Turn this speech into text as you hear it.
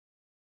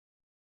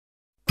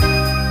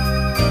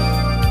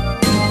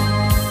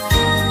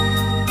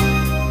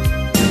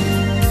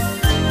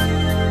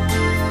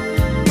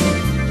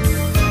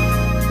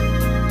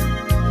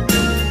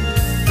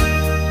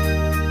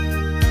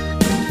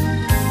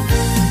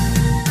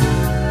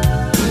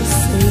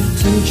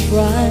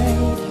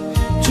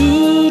tried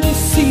to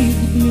deceive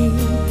me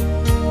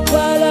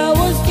while I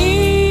was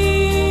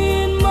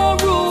in my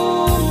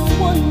room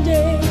one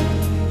day.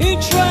 He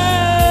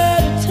tried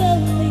to tell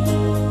me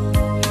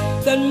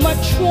that my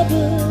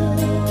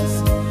troubles,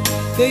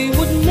 they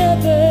would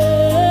never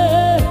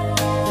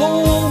go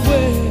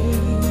away.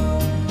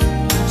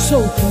 So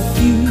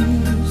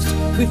confused,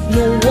 with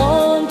no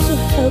one to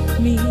help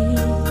me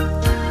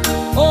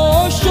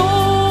or show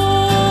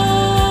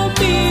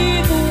me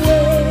the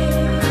way.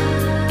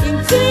 In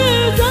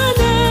tears I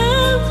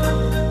knelt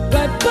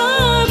right by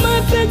my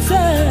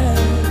bedside,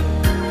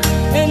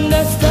 and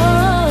I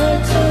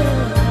started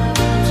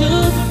to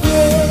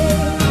pray,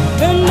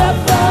 and I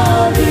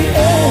found the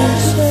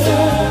answer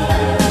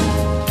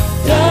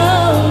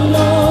down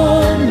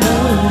on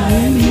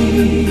my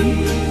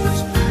knees.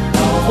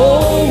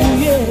 Oh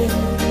yeah,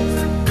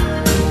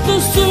 the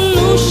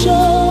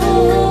solution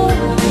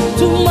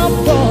to my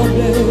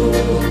problem,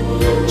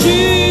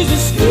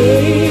 Jesus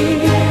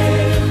gave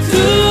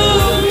to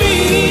me.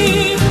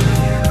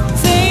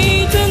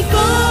 Satan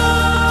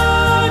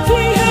thought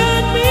he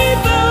had me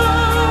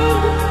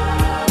bound,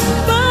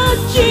 but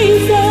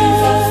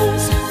Jesus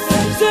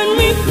set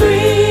me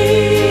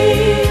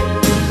free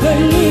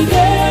when he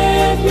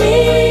gave me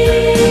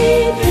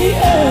the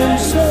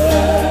answer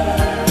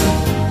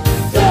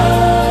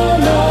down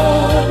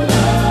on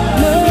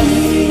my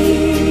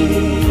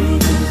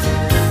knees.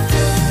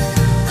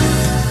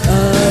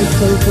 I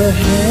felt the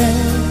hand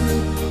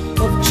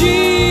of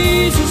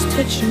Jesus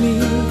touch me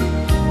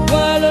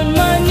while on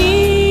my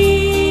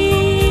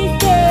knees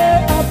there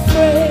I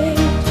prayed.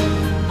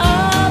 I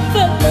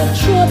felt my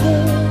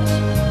troubles,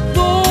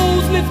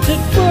 those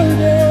lifted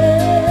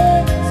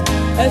burdens.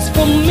 As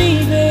for me,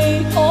 they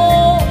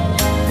all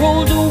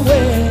rolled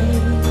away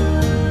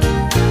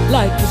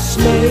like a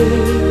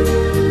slave,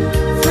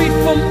 free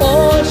from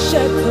all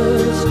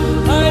shackles.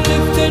 I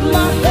lifted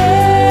my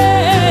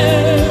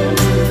hands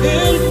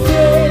in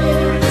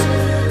praise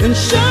and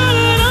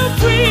shouted, I'm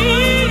free.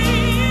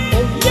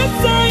 Oh yes,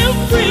 I am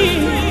free.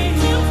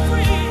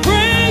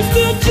 Praise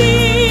to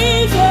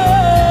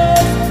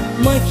Jesus,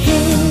 my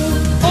King.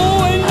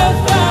 Oh, and I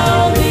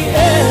found the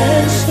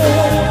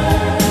answer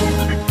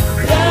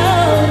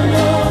down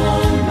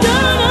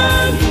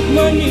on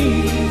my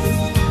knees.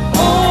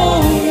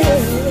 Oh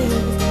yes,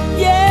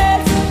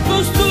 yes, the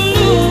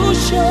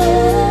solution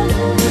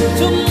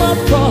to my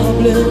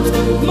problems,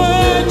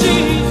 my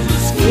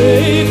Jesus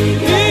gave.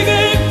 He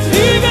gave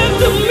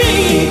to me.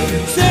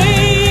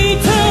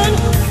 Satan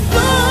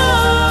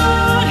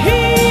thought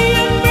he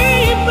had me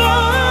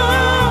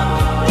bound,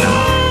 no,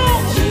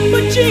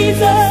 but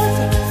Jesus,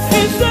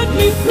 he set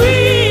me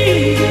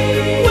free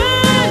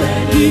when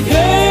he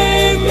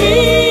gave me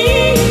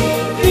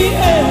the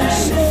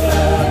answer.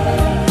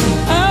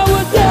 I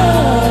was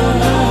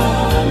down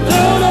on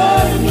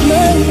my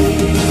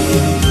knees.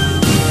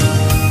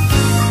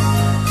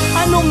 I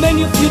know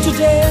many of you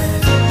today,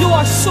 you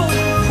are so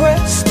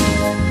depressed,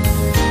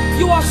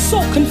 you are so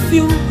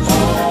confused.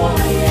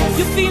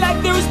 You feel like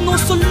there is no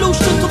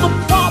solution to the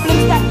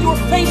problems that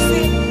you're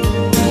facing.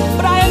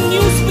 But I have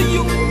news for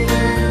you.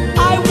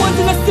 I was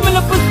in a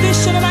similar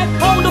position and I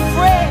found a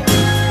friend.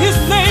 His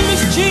name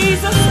is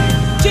Jesus.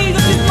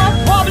 Jesus is my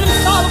problem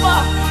solver.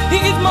 He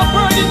is my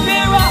burden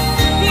bearer.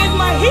 He is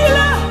my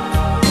healer.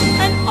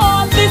 And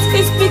all this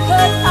is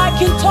because I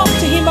can talk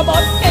to him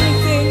about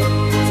anything.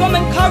 So I'm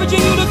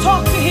encouraging you to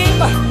talk to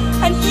him,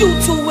 and you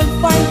too will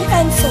find the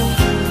answer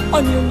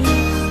on your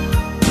knees.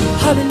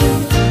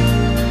 Hallelujah,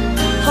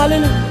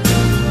 hallelujah.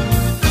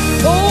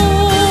 Oh,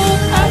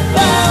 I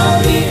found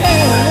the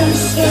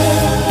answer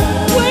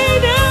way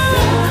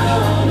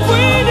down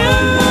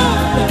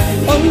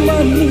on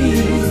my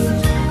knees.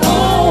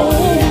 Oh,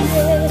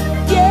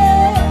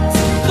 yes,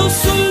 the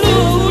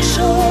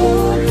solution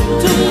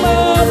to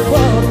my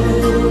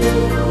problem,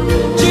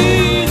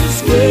 Jesus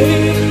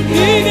gave.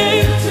 He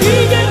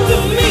gave to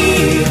me.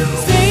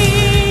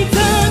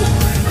 Satan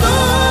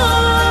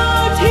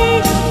thought he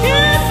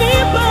had me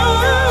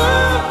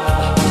bound,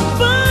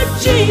 but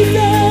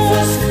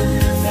Jesus,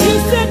 he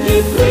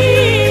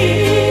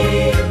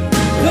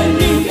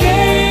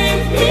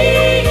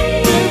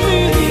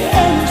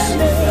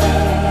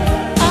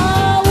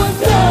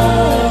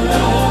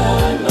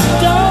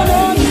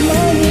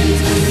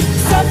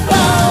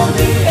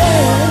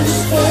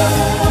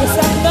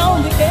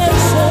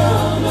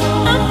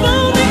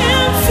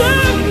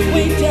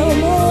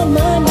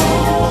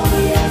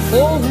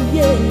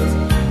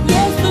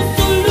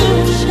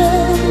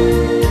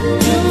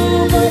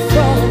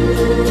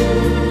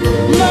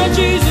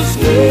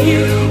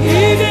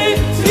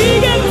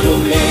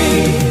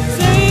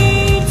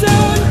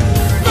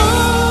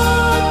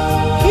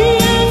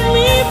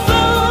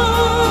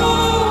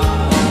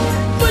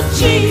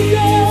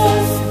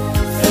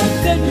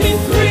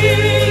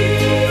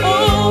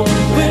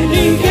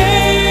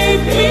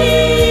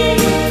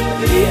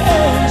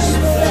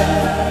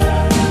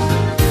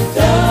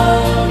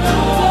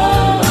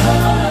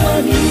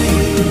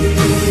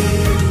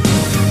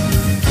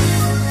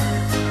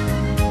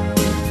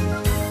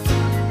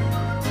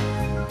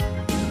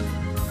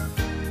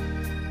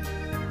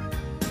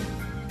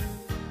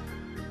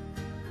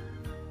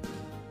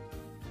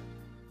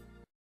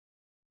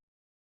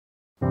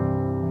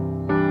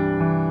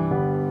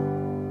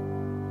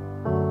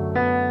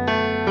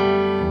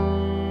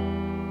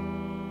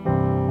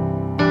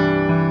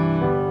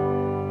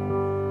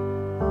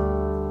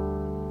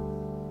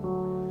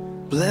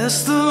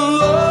Bless the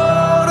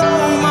Lord,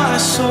 oh my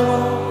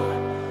soul,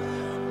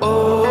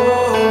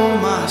 oh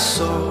my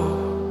soul.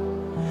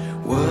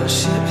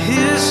 Worship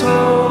His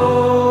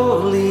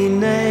holy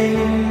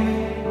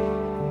name.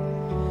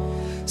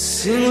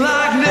 Sing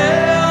like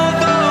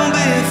never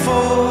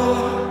before,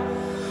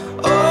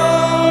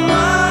 oh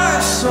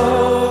my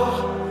soul.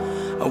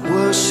 I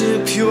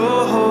worship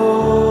Your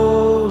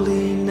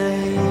holy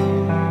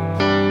name.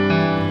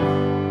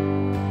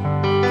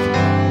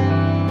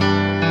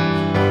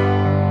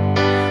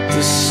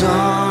 The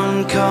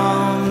sun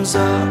comes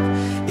up,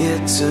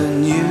 it's a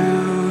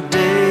new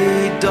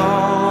day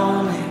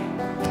dawning.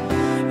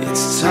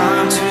 It's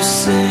time to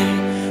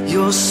sing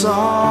Your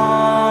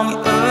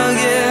song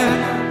again.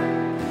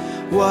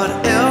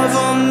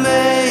 Whatever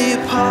may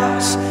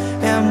pass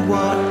and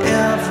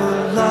whatever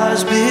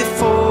lies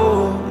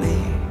before me,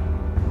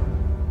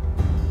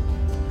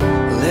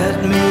 let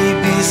me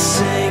be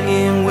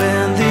singing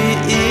when the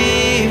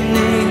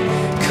evening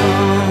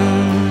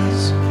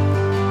comes.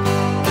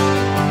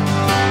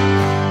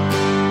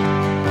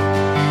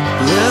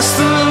 Bless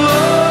the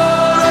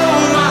Lord, oh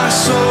my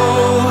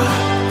soul,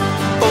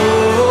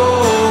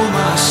 oh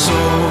my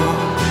soul.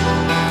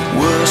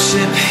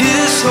 Worship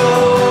His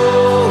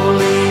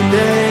holy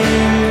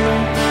name.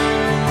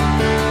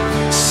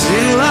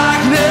 Sing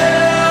like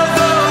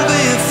never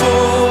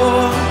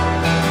before,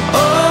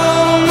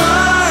 oh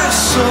my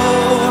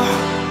soul.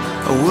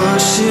 I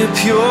worship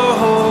Your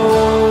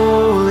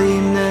holy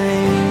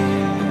name.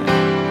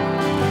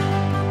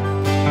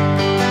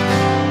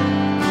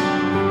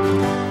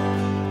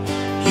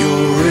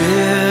 You're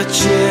rich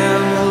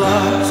in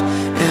love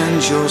and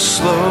You're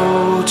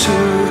slow to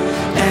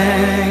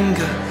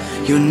anger.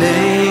 Your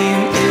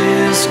name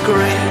is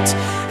great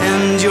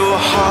and Your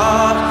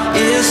heart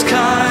is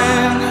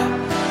kind.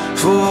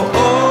 For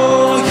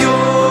all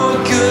Your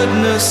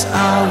goodness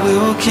I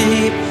will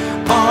keep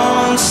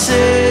on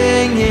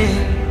singing.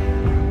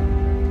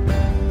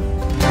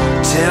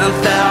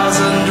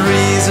 10,000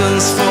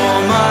 reasons for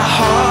my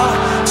heart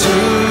to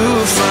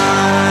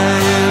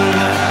find.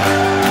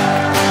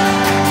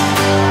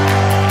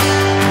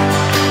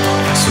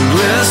 So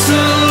bless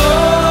the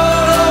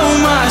Lord, oh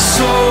my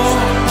soul,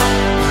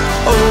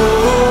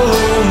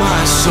 oh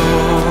my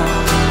soul.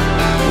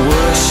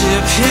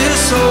 Worship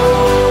His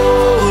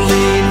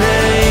holy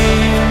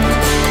name.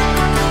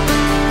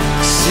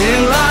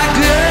 Sing like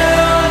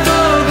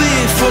never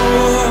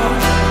before,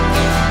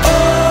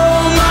 oh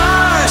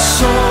my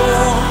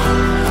soul.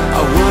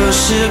 I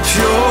worship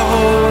Your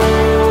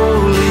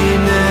holy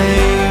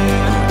name.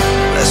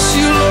 Bless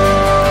You, Lord.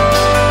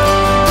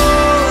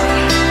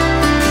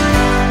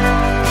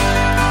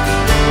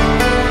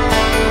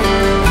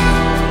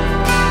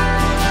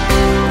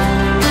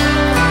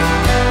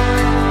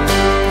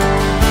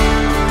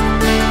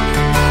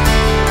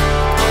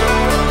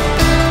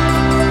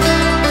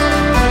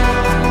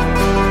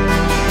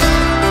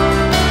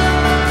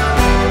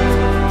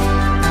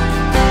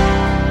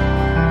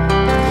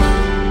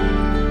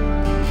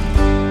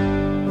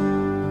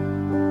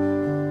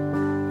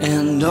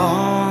 And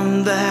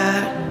on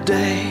that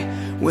day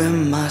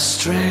when my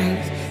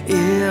strength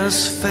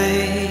is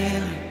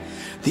failing,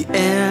 the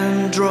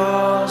end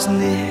draws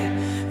near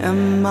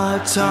and my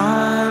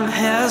time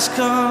has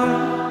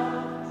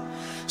come,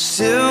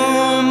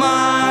 still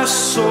my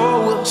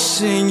soul will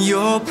sing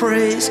Your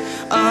praise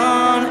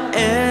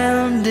unending.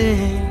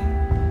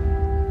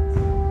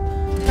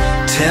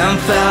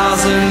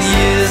 10,000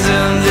 years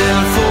and then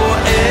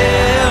forevermore,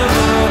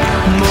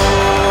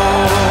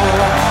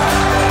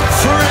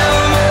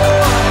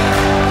 forevermore.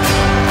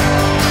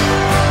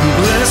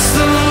 Bless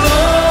the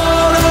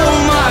Lord, oh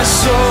my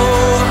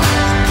soul,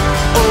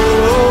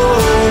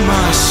 oh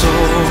my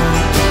soul.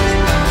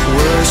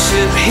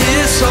 Worship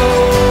His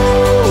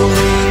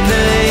holy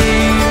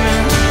name.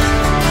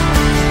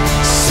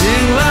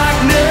 Sing like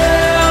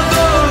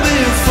never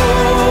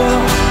before,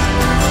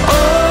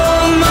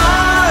 oh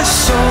my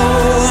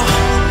soul.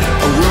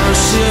 I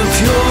worship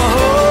Your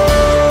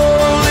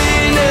holy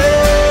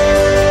name.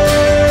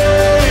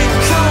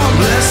 Come on,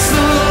 bless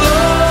the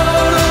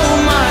Lord, oh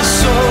my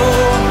soul,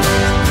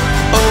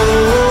 oh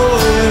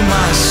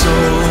my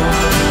soul.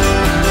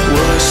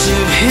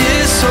 Worship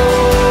His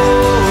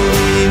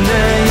holy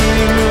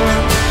name.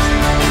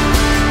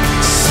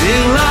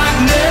 Sing like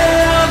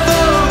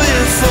never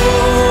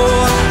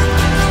before,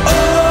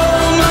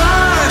 oh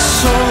my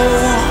soul.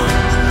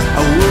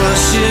 I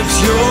worship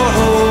Your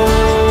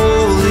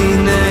holy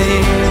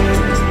name.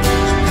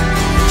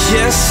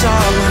 Yes, I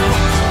will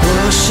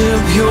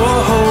worship Your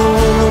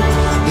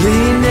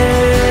holy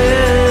name.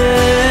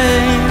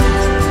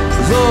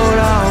 Lord,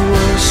 I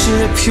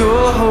worship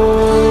Your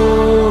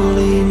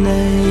holy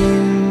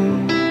name.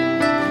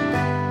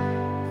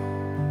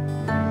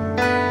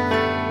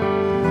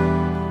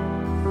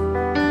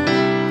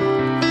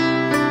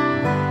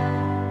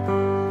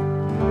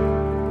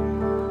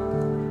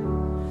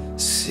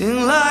 Sing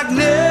like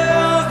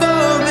never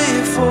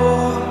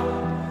before,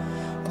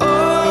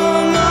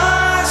 oh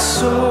my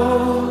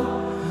soul.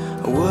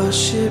 I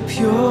worship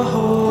Your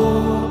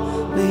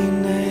holy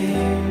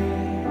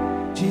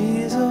name, Jesus.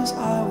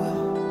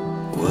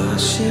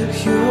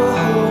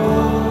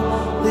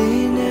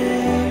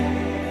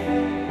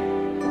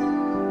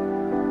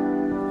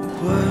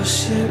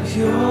 worship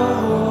your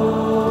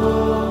holy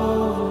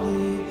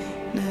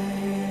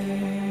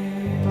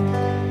name.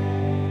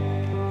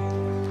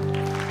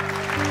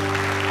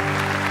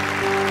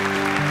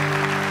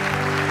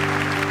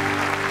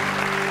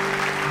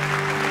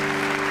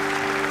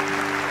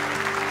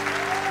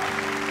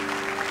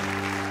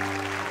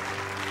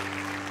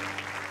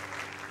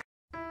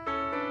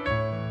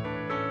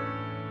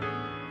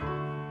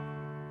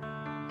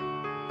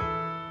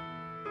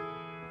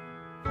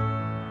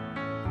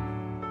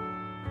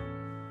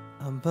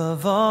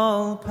 Above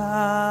all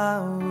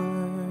powers,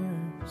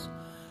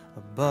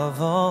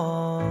 above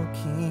all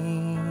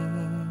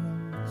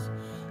kings,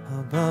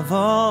 above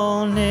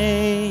all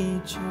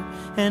nature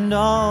and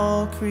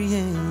all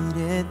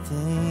created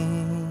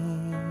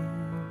things,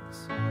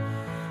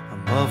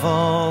 above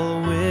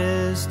all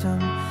wisdom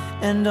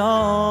and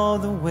all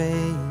the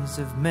ways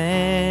of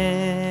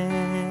man,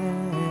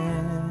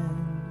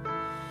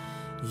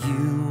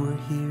 you were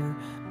here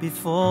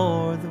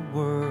before the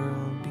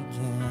world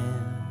began.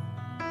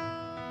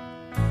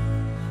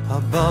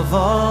 Above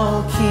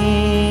all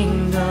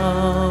kingdoms,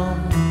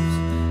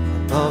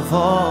 above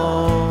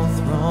all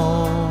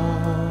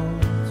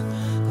thrones,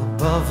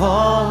 above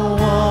all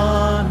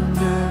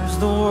wonders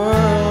the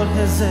world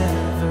has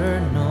ever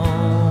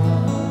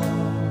known,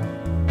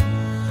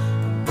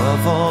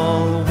 above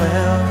all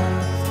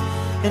wealth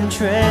and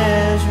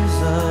treasures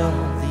of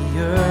the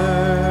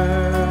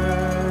earth,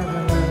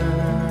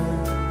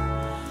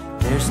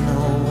 there's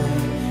no way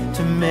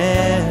to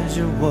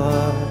measure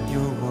what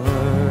you're worth.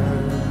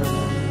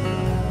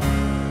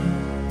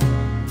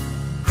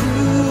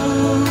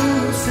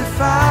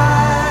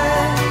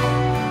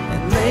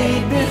 And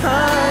laid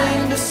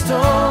behind a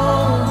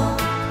stone,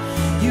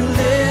 you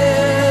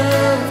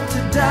lived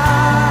to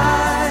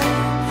die,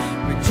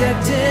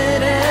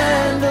 rejected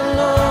and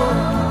alone,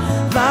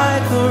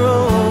 like a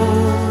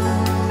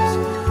rose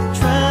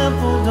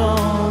trampled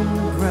on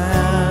the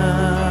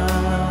ground.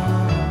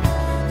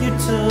 You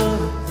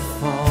took the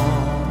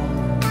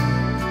fall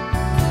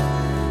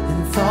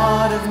and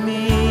thought of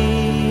me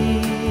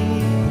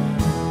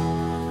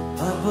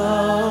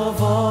above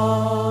all.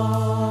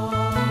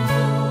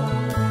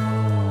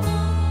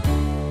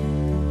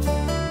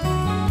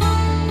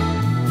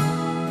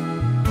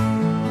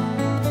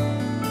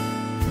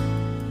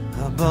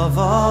 Above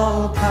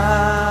all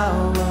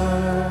powers,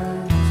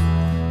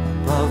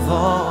 above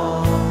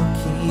all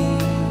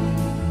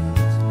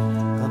kings,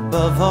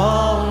 above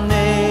all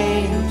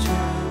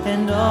nature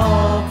and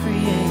all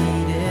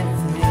created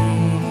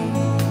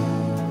things,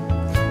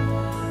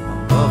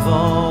 above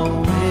all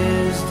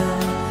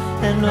wisdom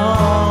and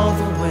all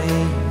the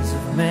ways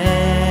of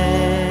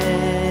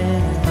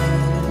man,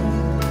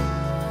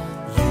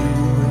 you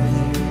were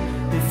here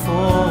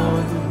before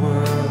the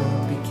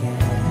world began.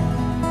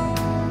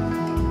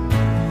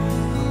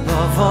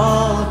 Above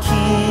all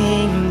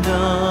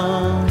kingdoms,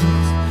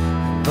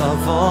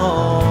 above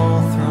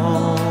all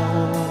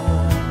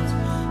thrones,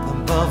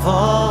 above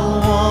all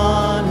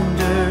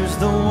wonders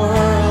the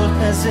world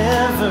has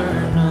ever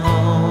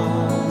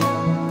known,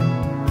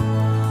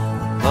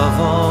 above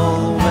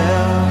all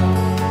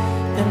wealth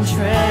and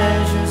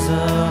treasures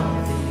of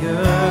the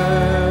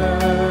earth,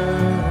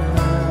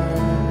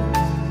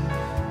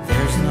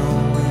 there's no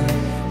way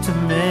to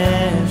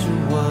measure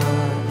what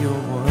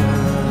you're worth.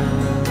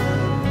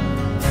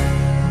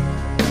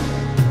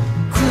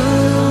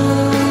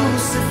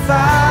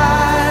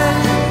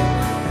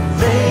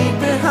 Laid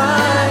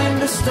behind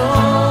a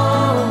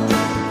stone,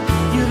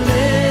 you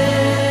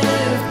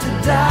lived to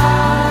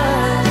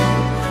die,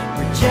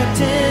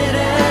 rejected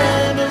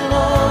and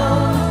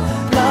alone,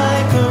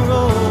 like a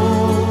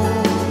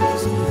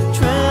rose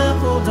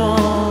trampled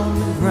on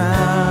the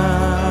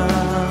ground.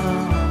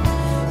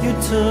 You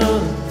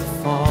took the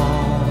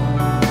fall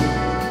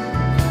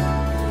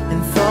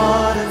and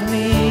thought of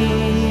me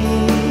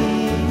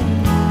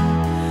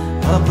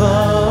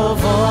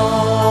above all.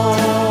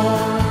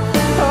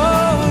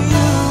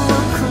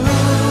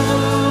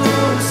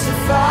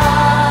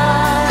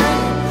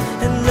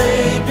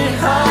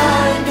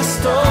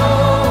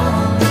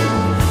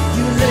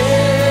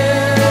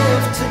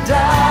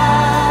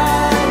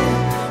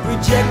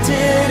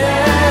 Rejected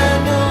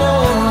and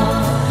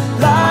alone,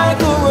 like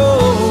a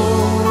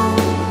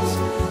rose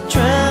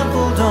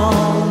trampled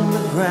on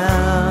the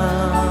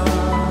ground.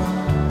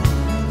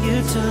 You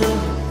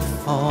took the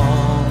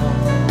fall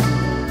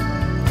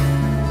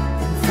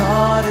and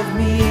thought of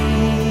me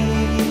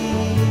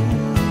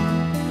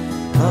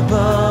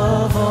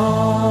above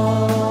all,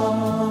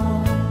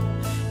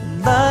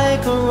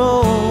 like a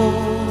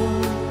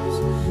rose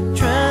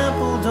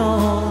trampled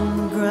on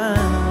the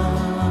ground.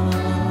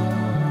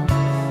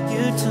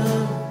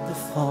 Took the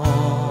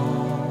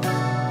fall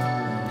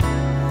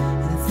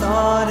and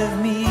thought of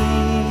me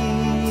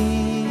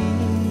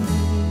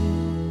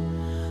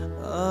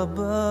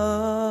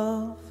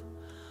above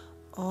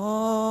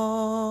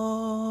all.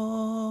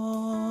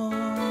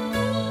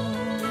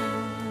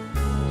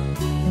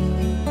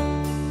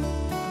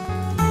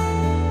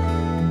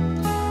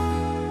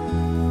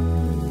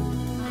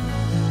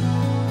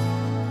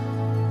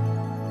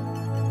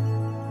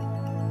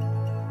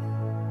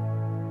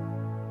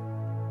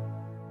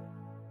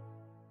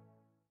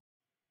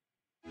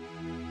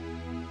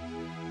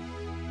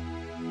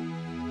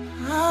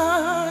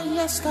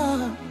 yes,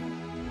 God.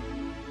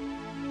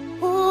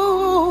 Ooh,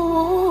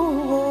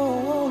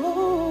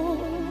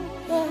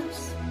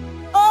 yes.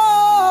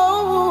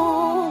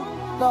 Oh,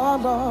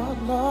 Lord,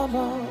 Lord, Lord,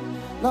 Lord,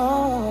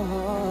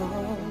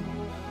 Lord.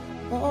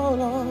 Oh,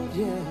 Lord,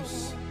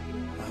 yes.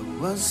 I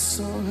was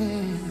so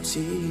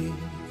empty.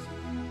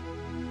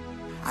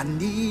 I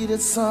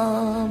needed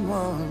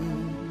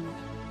someone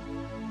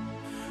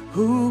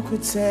who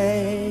could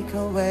take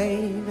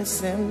away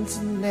this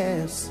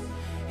emptiness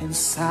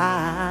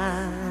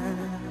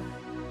inside.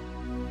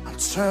 I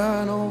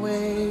turn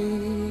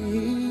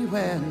away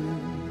when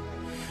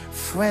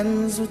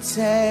friends would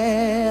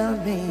tell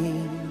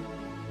me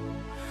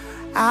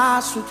I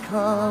should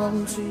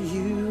come to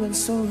you and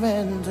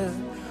surrender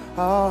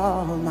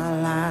all my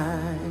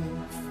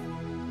life.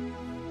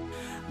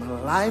 My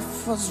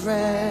life was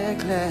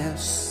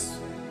reckless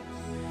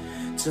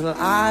till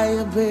I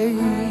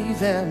obeyed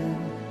them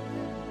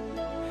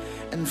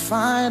and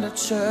find a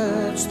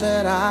church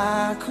that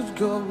I could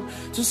go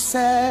to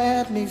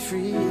set me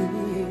free.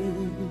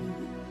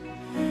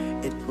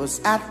 It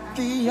was at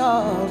the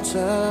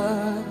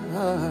altar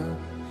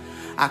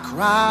I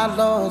cried,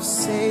 Lord,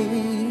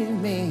 save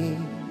me.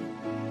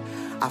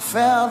 I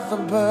felt the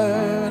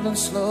burden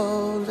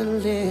slowly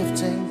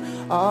lifting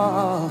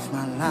off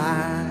my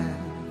life.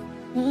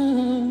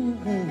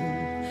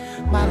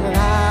 My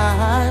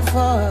life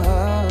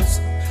was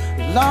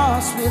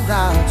lost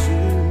without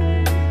you.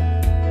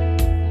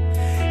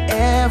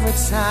 Every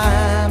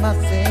time I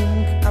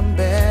think I'm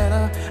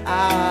better,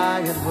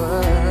 I get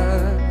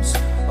worse.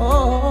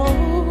 Oh,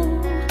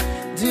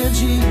 dear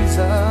Jesus,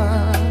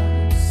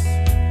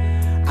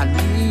 I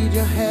need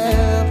your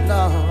help,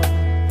 Lord.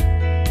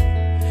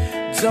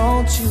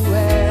 Don't you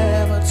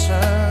ever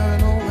turn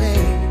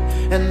away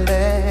and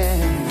let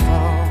me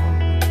fall.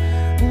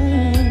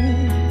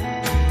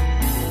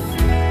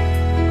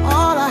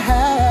 All I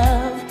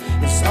have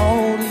is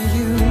only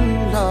you,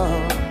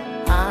 Lord.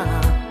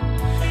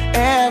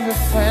 Every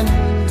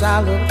friend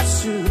I look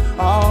to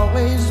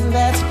always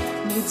let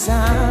me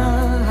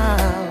down.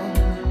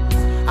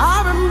 I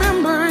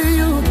remember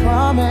you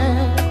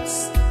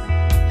promised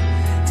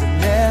to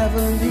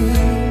never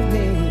leave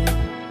me.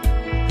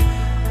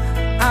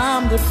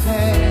 I'm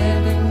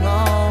depending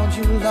on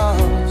you,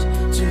 Lord,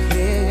 to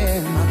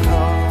hear my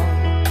call.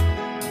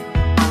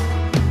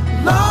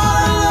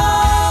 Lord, I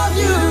love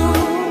you.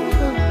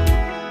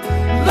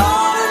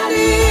 Lord, I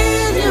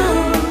need you.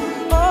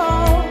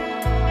 Oh,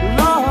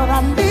 Lord,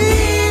 I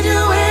need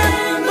you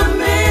in the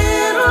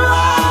middle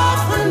of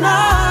the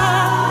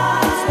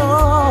night.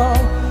 Oh,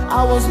 I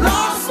was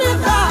lost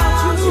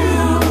without you.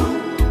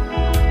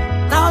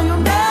 Now you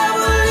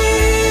never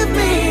leave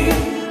me.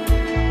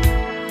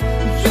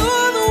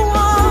 You're the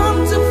one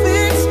to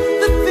fix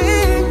the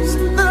things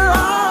that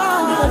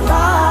are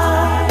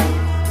right.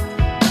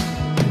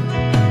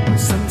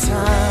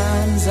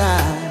 Sometimes I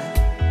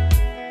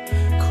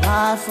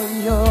cry for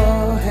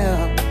your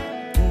help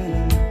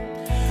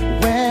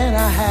when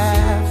I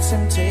have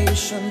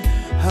temptation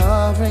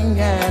hovering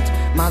at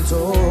my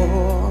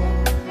door.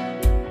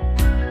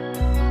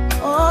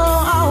 Oh,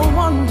 I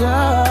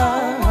wonder,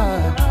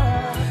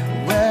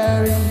 where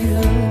are you,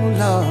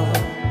 Lord,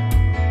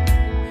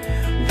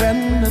 when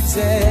the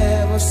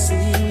devil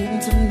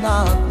seemed to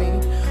knock me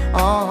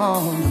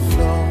on the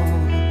floor.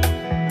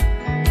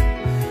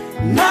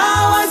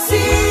 Now I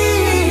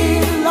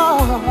see,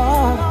 Lord,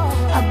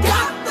 I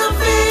got the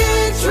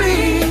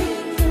victory.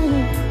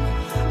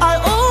 I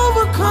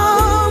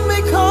overcome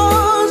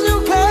because you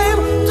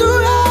came to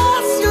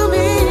rescue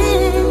me.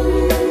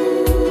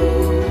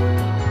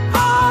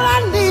 All I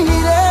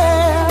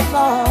needed,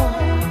 Lord,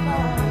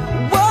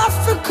 was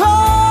to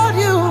call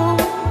you,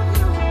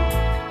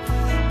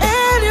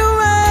 and you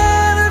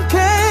ran and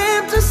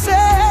came to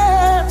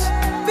set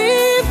me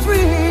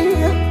free.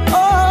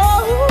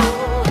 Oh,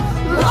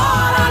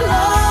 Lord, I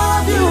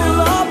love you,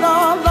 Lord,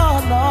 Lord,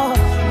 Lord, Lord.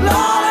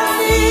 Lord, I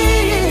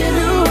need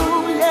you,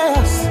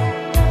 yes.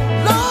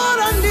 Lord,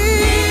 I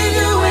need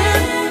you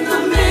in the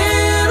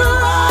middle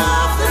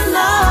of the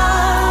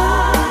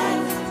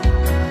night.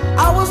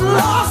 I was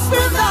lost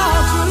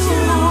without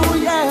you,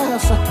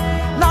 yes.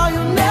 Now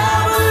you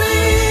never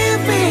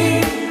leave me.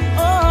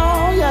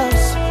 Oh, yes.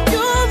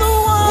 You're the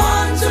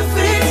one to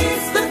fix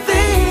the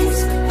things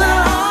that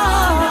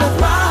are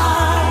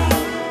right.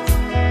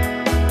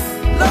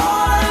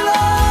 Lord, I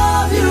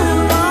love you.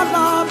 Lord,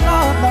 Lord,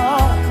 Lord,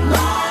 Lord.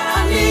 Lord,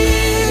 I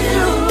need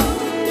you.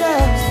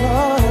 Yes,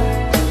 Lord.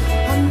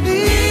 I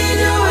need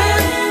you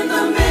in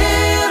the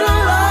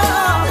middle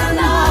of the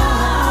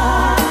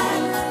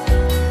night.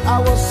 I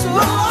was so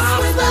lost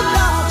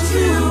without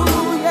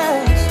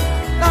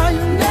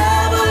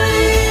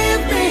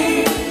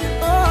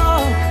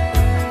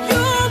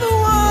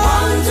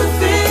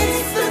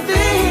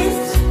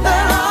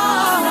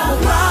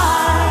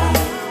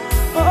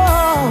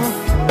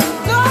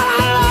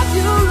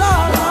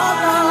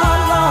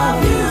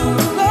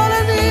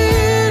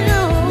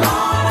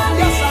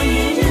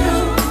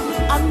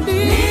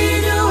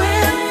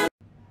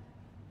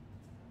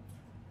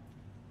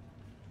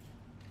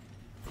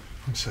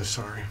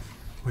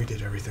We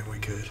did everything we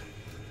could.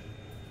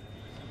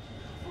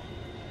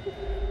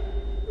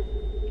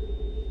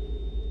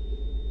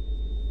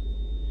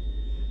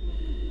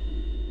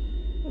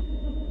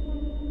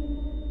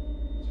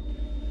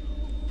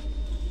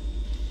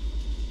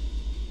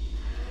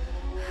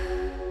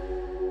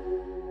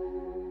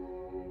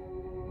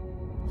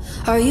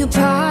 Are you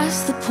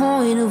past the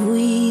point of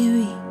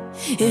weary?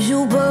 Is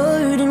your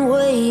burden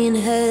weighing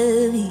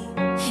heavy?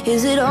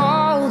 Is it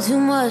all too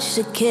much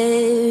to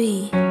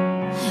carry?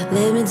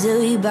 Let me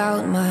tell you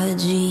about my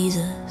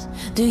Jesus.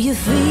 Do you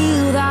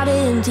feel that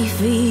empty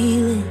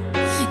feeling?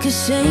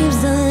 'Cause shame's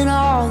done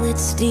all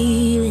it's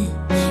stealing,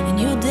 and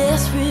you're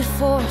desperate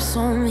for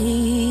some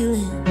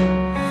healing.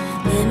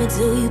 Let me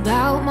tell you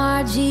about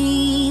my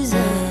Jesus.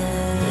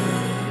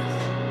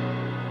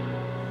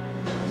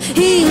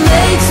 He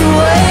makes a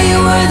way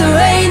where there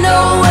ain't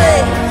no way,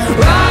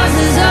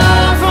 rises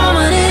up from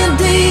an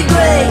empty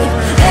grave.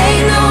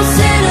 Ain't no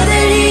sinner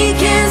that he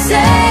can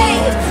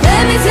save.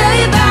 Let me tell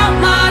you about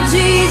my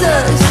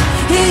Jesus.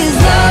 His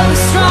love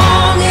is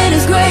strong and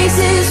his grace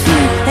is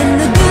free, and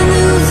the good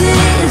news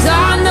is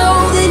I know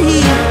that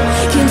he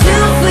can do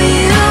for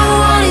you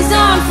what he's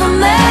done for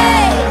me.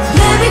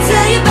 Let me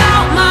tell you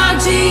about my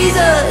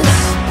Jesus,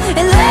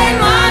 and let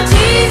my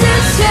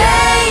Jesus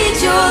change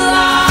your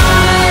life.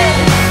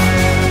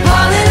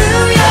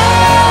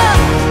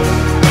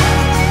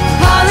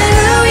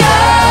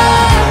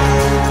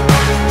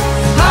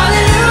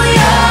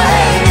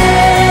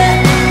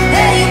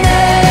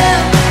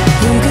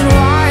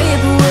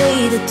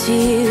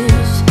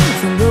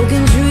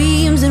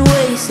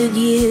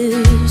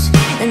 Years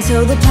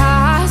until the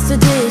past to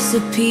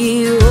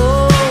disappear.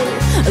 Oh,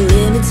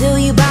 let me tell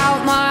you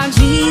about my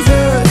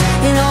Jesus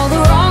and all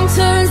the wrong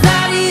turns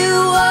that you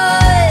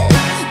would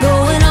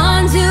going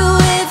on to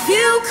if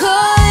you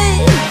could.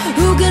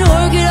 Who can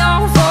work it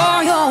out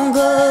for your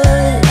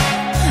good?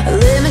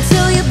 Let me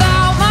tell you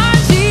about my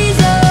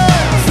Jesus.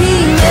 He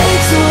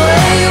makes a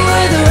way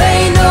where there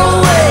ain't no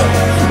way,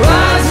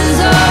 rises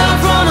up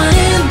from an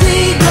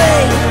empty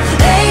grave.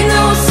 Ain't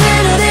no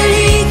sinner that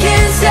he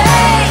can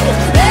save.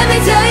 Let me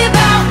tell you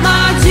about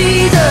my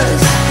Jesus.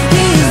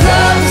 His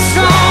love is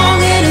strong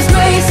and his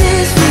grace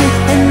is free,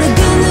 and the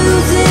good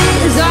news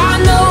is I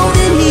know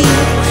that he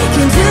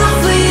can do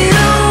for you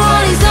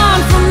what he's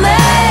done for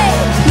me.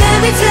 Let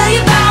me tell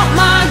you about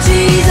my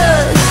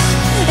Jesus,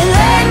 and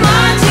let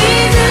my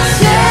Jesus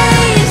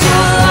change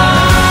your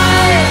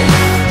life.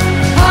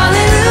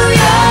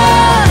 Hallelujah,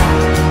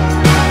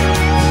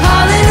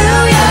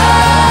 hallelujah,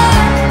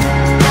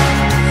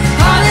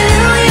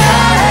 hallelujah,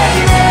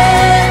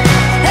 amen,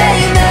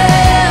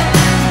 amen,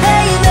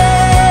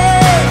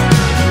 amen.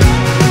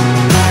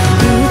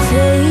 You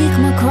take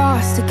my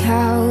cross to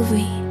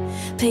Calvary,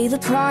 pay the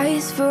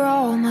price for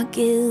all my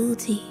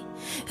guilty.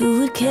 Who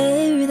would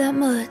care that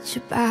much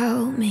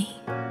about me?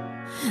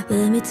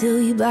 Let me tell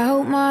you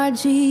about my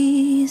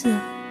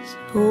Jesus.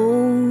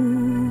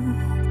 Oh,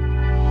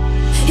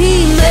 he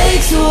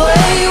makes a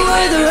way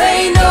where there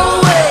ain't no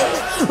way,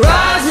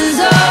 rises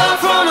up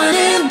from an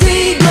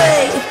empty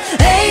grave.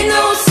 Ain't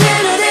no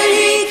sinner that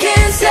he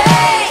can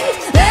save.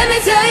 Let me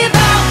tell you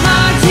about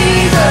my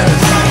Jesus.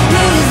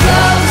 His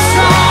love is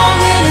strong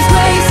and his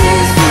grace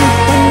is free,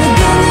 and the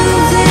good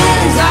news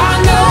is I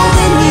know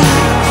that he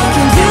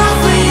can do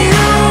for you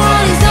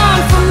what he's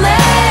done for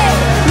me.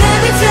 Let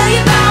me tell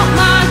you about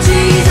my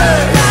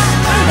Jesus,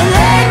 and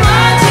let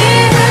my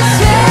Jesus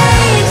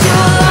change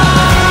your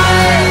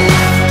life.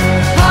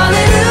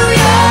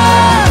 Hallelujah,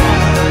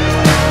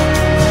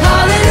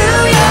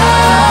 hallelujah,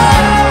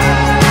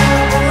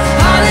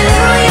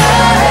 hallelujah,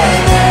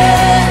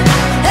 amen,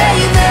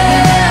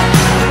 amen.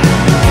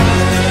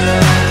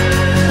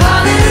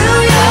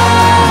 Hallelujah,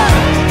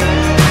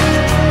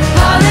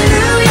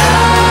 hallelujah,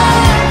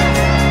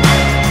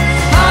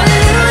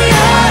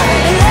 hallelujah,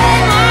 and let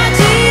my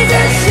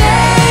Jesus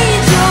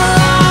change your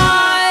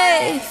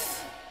life.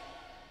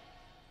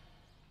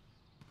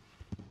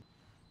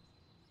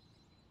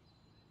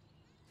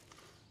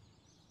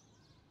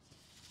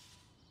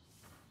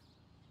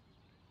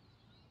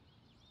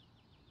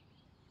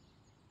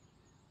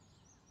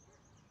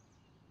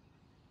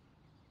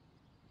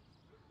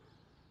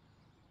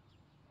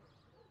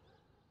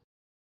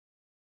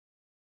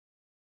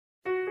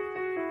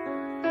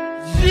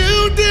 You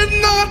did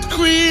not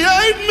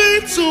create me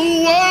to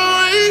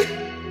worry.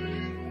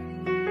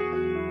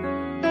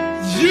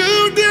 You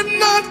did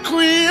not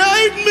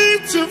create me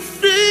to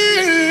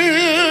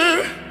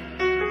fear.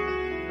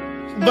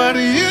 But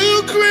you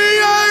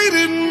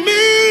created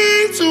me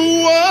to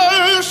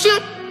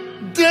worship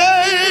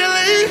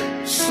daily.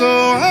 So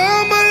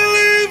I'ma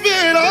leave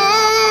it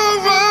all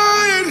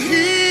right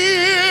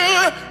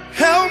here.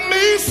 Help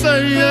me say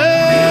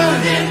yeah.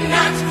 You did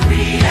not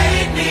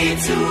create me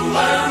to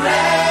worry.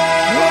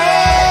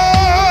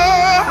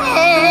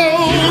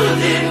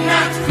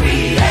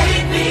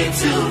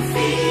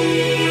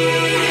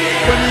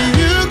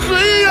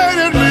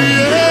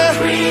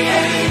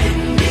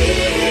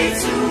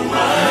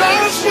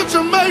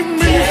 You made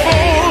me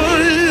for,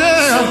 yeah.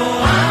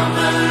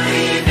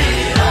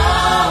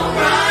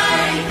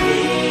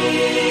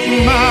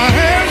 My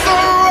hands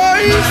are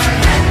raised.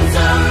 My hands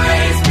are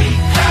raised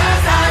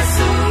because I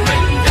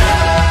surrender.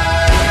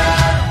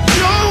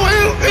 Your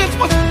will is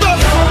what's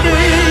best for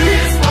me.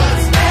 Is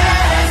what's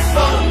best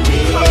for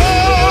me.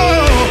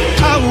 Oh,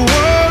 I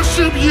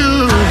worship you.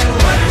 I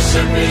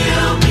worship you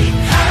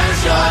because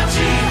you're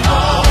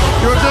Jehovah.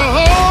 You're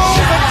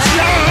Jehovah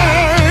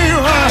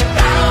Jireh. I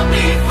bow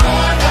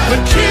before the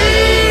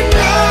King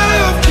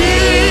of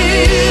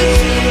Kings.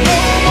 No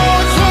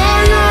more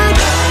crying.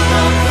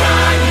 No more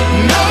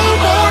crying. No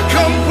more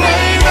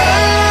complaining.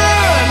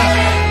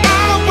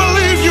 I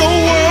believe your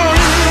word.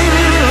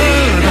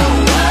 Your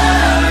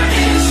word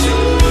is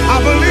true. I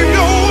believe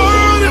your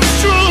word is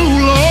true,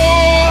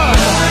 Lord.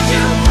 Lord,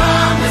 you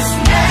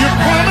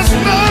promised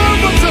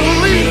never to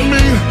leave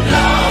me.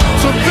 Lord,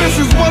 so this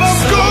is what I'm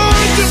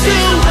going to do.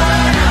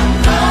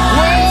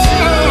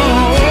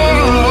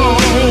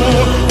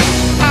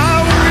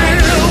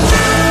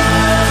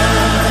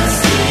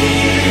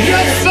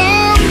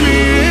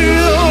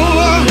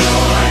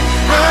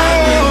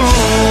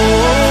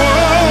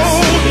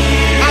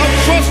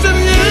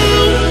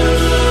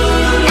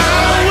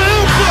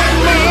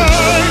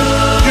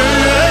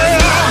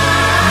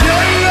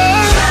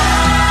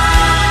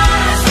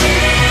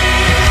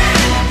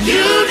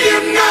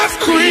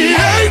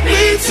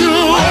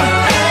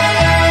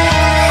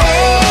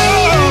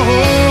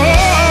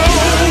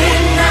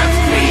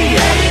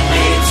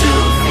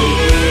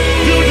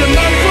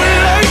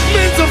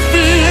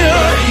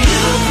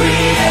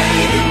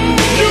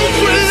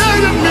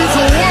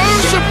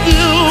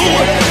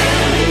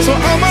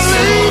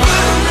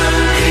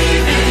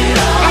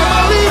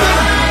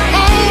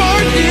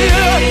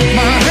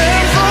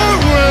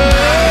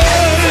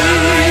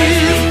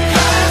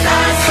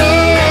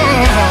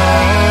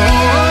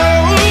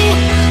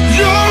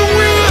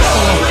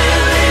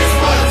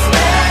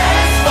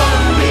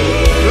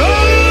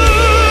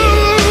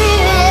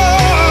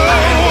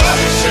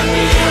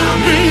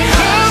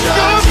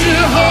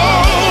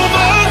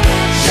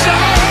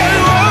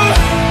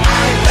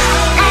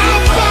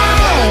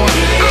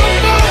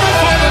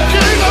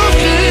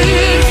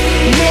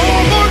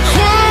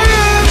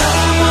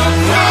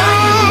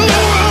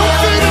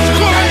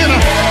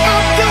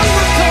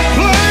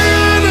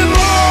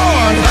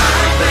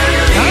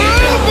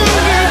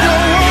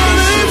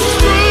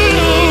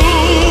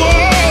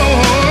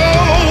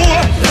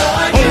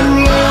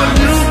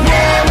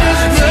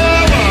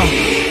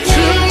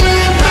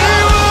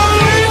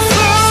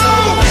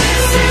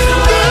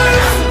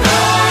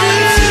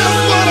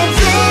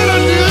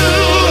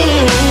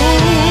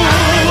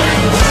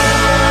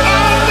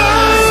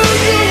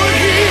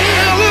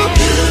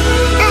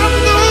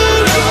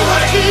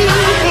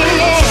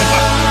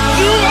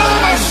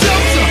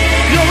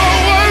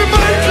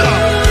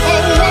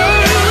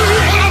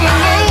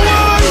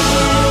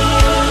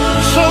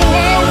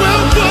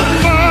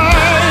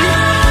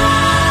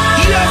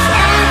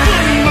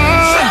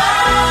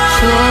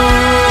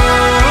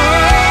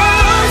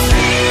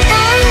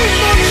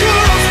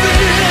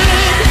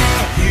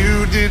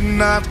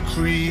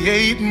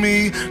 Create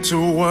me to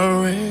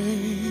worry.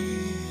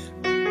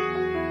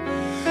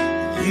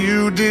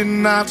 You did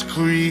not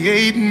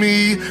create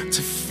me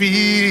to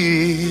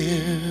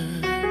fear,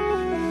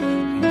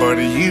 but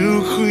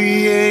you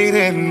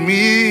created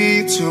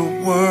me to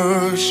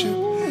worship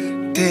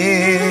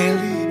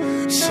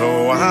daily.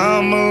 So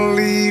I'ma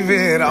leave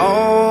it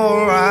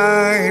all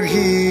right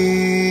here.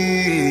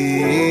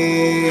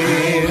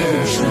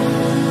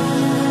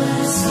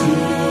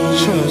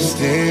 Trust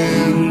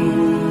in.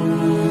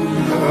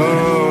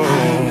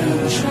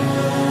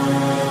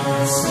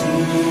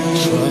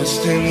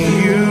 Trust in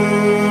you,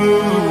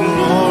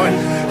 Lord.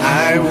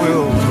 I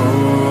will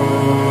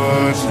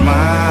put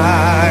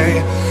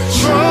my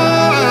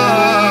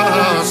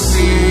trust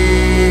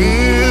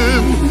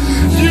in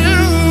you.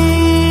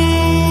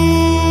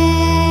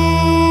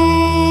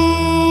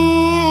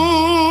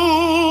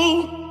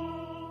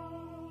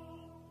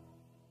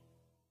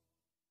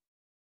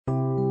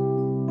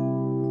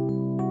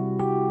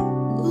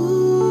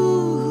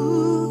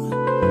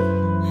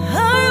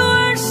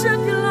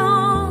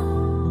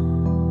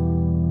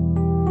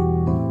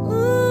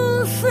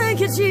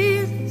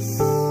 Jesus,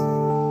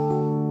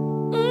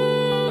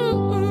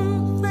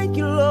 thank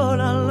you, Lord.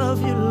 I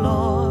love you,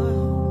 Lord.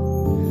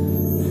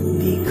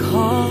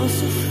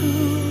 Because of who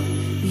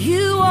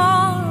you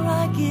are,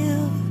 I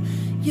give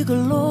you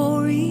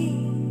glory.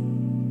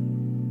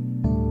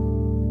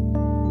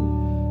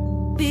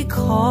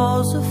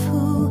 Because of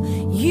who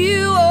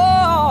you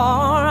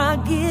are, I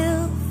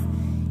give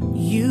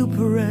you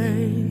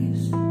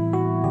praise.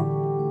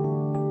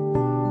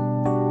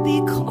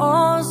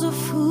 Because of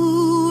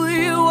who